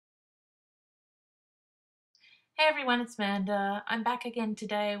Hey everyone, it's Amanda. I'm back again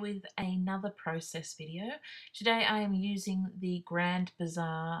today with another process video. Today I am using the Grand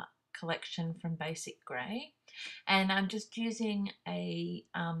Bazaar collection from Basic Grey, and I'm just using a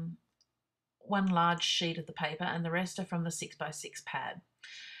one large sheet of the paper and the rest are from the 6x6 pad.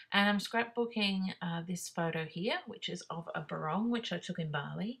 And I'm scrapbooking this photo here, which is of a barong, which I took in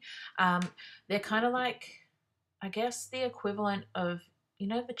Bali. They're kind of like, I guess, the equivalent of, you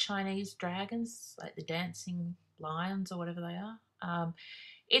know, the Chinese dragons, like the dancing lions or whatever they are.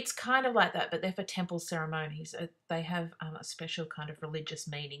 It's kind of like that, but they're for temple ceremonies. They have a special kind of religious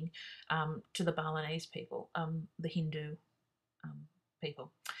meaning to the Balinese people, the Hindu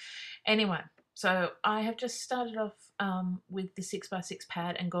people. Anyway, so I have just started off with the 6x6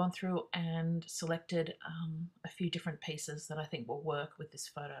 pad and gone through and selected a few different pieces that I think will work with this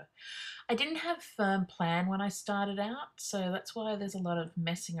photo. I didn't have a firm plan when I started out, so that's why there's a lot of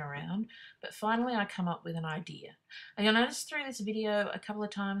messing around, but finally I come up with an idea. And you'll notice through this video a couple of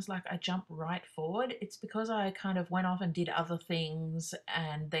times like I jump right forward. It's because I kind of went off and did other things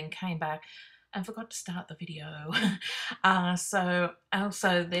and then came back and forgot to start the video. So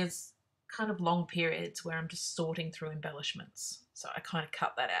also there's kind of long periods where I'm just sorting through embellishments. So I kind of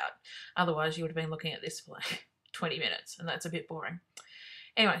cut that out. Otherwise you would have been looking at this for like 20 minutes and that's a bit boring.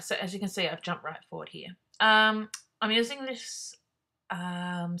 Anyway, so as you can see, I've jumped right forward here. I'm using this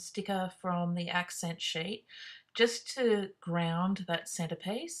sticker from the accent sheet just to ground that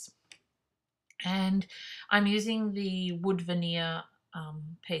centerpiece. And I'm using the wood veneer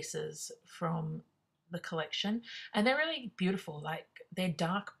pieces from the collection, and they're really beautiful. Like, they're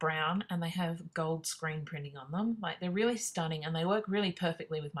dark brown and they have gold screen printing on them. Like, they're really stunning and they work really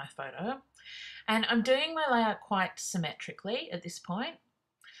perfectly with my photo. And I'm doing my layout quite symmetrically at this point.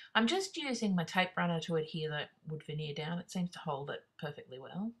 I'm just using my tape runner to adhere that wood veneer down. It seems to hold it perfectly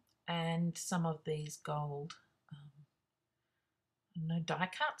well. And some of these gold die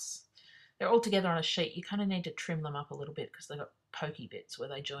cuts. They're all together on a sheet. You kind of need to trim them up a little bit because they've got pokey bits where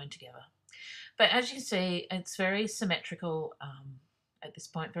they join together. But as you can see, it's very symmetrical at this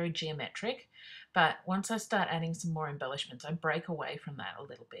point, very geometric. But once I start adding some more embellishments, I break away from that a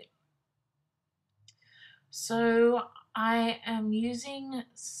little bit. So I am using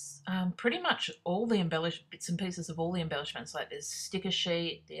pretty much all the bits and pieces of all the embellishments. Like, there's sticker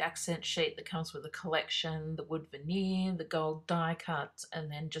sheet, the accent sheet that comes with the collection, the wood veneer, the gold die cuts,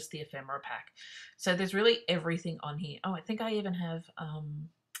 and then just the ephemera pack. So there's really everything on here. Oh, I think I even have,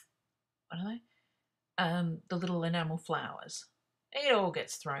 what are they? The little enamel flowers. It all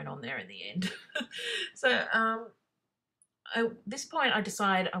gets thrown on there in the end. So at this point, I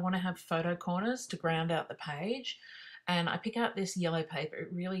decide I want to have photo corners to ground out the page, and I pick out this yellow paper.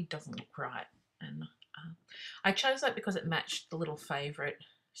 It really doesn't look right, and I chose that because it matched the little favourite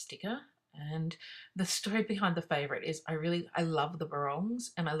sticker. And the story behind the favourite is I love the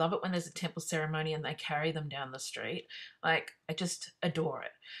barongs, and I love it when there's a temple ceremony and they carry them down the street. Like, I just adore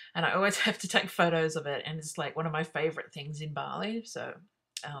it, and I always have to take photos of it, and it's like one of my favourite things in Bali. So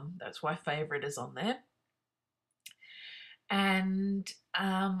that's why favourite is on there. And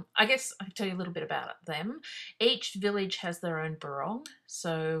I guess I can tell you a little bit about them. Each village has their own barong.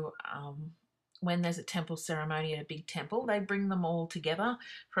 So when there's a temple ceremony at a big temple, they bring them all together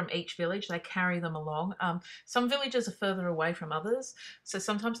from each village. They carry them along. Some villages are further away from others. So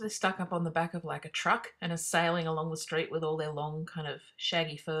sometimes they're stuck up on the back of like a truck and are sailing along the street with all their long kind of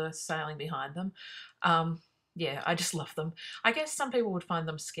shaggy fur sailing behind them. Yeah, I just love them. I guess some people would find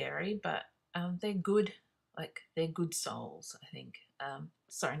them scary, but they're good. Like, they're good souls, I think.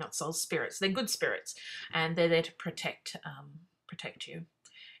 Sorry, not souls, spirits. They're good spirits, and they're there to protect you.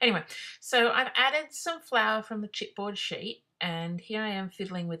 Anyway, so I've added some flour from the chipboard sheet, and here I am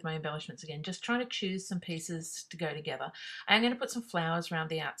fiddling with my embellishments again, just trying to choose some pieces to go together. I'm going to put some flowers around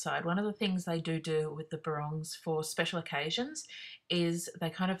the outside. One of the things they do with the barongs for special occasions is they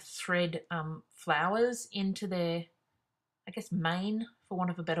kind of thread flowers into their, I guess, mane, for want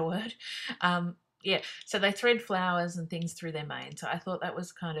of a better word. Yeah, so they thread flowers and things through their mane. So I thought that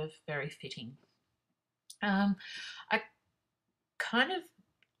was kind of very fitting. I kind of,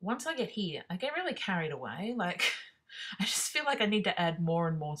 once I get here, I get really carried away. Like, I just feel like I need to add more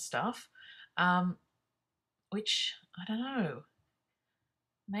and more stuff, which, I don't know.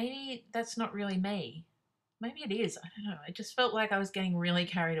 Maybe that's not really me. Maybe it is. I don't know. I just felt like I was getting really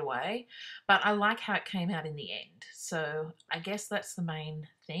carried away, but I like how it came out in the end. So I guess that's the main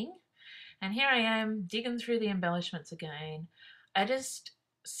thing. And here I am digging through the embellishments again. I just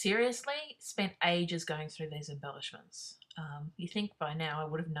seriously spent ages going through these embellishments. You think by now I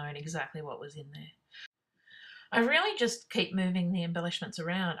would have known exactly what was in there. I really just keep moving the embellishments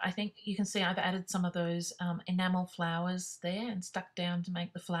around. I think you can see I've added some of those enamel flowers there and stuck down to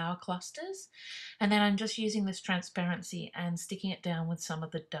make the flower clusters. And then I'm just using this transparency and sticking it down with some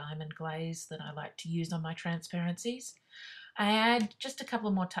of the diamond glaze that I like to use on my transparencies. I add just a couple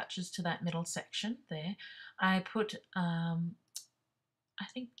of more touches to that middle section there. I put, I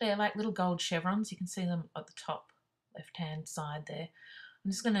think they're like little gold chevrons. You can see them at the top left-hand side there.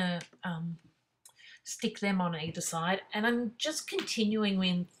 I'm just going to stick them on either side, and I'm just continuing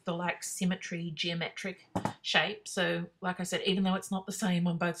with the like symmetry geometric shape. So like I said, even though it's not the same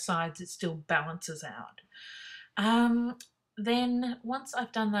on both sides, it still balances out. Then once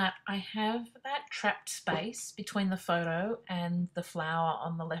I've done that, I have that trapped space between the photo and the flower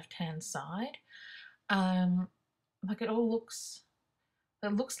on the left hand side. Like it looks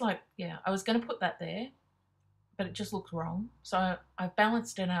like, yeah, I was going to put that there, but it just looks wrong. So I've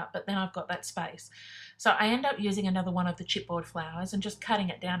balanced it out, but then I've got that space. So I end up using another one of the chipboard flowers and just cutting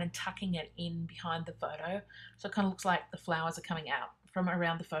it down and tucking it in behind the photo. So it kind of looks like the flowers are coming out from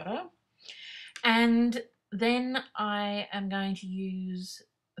around the photo. And then I am going to use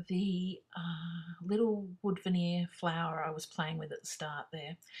the little wood veneer flower I was playing with at the start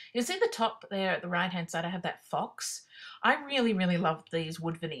there. You see the top there at the right hand side, I have that fox. I really, really love these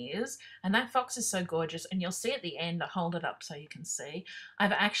wood veneers, and that fox is so gorgeous, and you'll see at the end, I hold it up so you can see,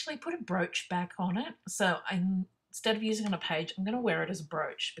 I've actually put a brooch back on it. So instead of using it on a page, I'm going to wear it as a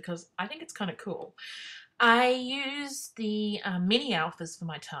brooch because I think it's kind of cool. I use the mini alphas for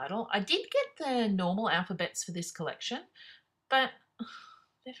my title. I did get the normal alphabets for this collection, but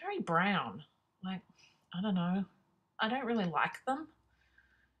they're very brown. Like, I don't know. I don't really like them.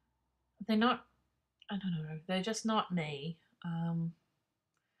 They're not, I don't know, they're just not me.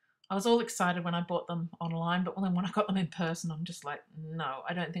 I was all excited when I bought them online, but then when I got them in person, I'm just like, no,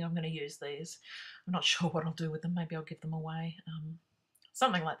 I don't think I'm going to use these. I'm not sure what I'll do with them. Maybe I'll give them away.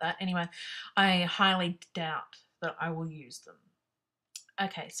 Something like that. Anyway, I highly doubt that I will use them.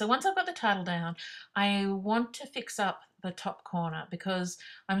 Okay, so once I've got the title down, I want to fix up the top corner because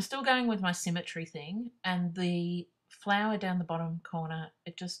I'm still going with my symmetry thing, and the flower down the bottom corner,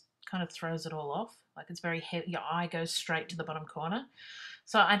 it just kind of throws it all off. Like it's very heavy, your eye goes straight to the bottom corner.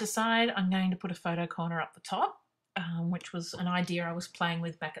 So I decide I'm going to put a photo corner up the top, which was an idea I was playing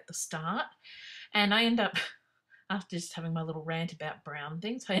with back at the start. And I end up, after just having my little rant about brown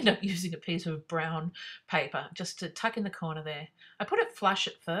things, I end up using a piece of brown paper just to tuck in the corner there. I put it flush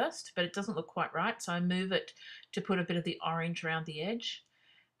at first, but it doesn't look quite right, so I move it to put a bit of the orange around the edge.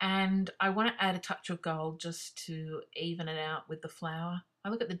 And I want to add a touch of gold just to even it out with the flower. I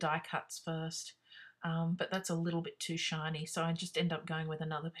look at the die cuts first, but that's a little bit too shiny, so I just end up going with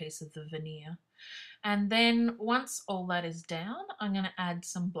another piece of the veneer. And then once all that is down, I'm going to add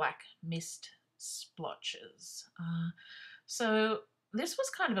some black mist splotches. So this was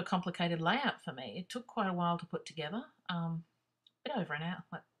kind of a complicated layout for me. It took quite a while to put together, a bit over an hour,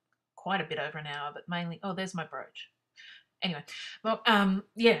 like quite a bit over an hour, but mainly, oh, there's my brooch. Anyway, well,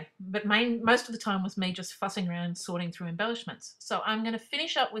 yeah, but most of the time was me just fussing around sorting through embellishments. So I'm going to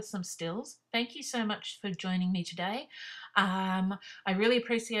finish up with some stills. Thank you so much for joining me today. I really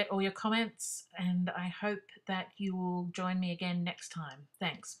appreciate all your comments, and I hope that you will join me again next time.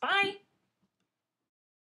 Thanks. Bye.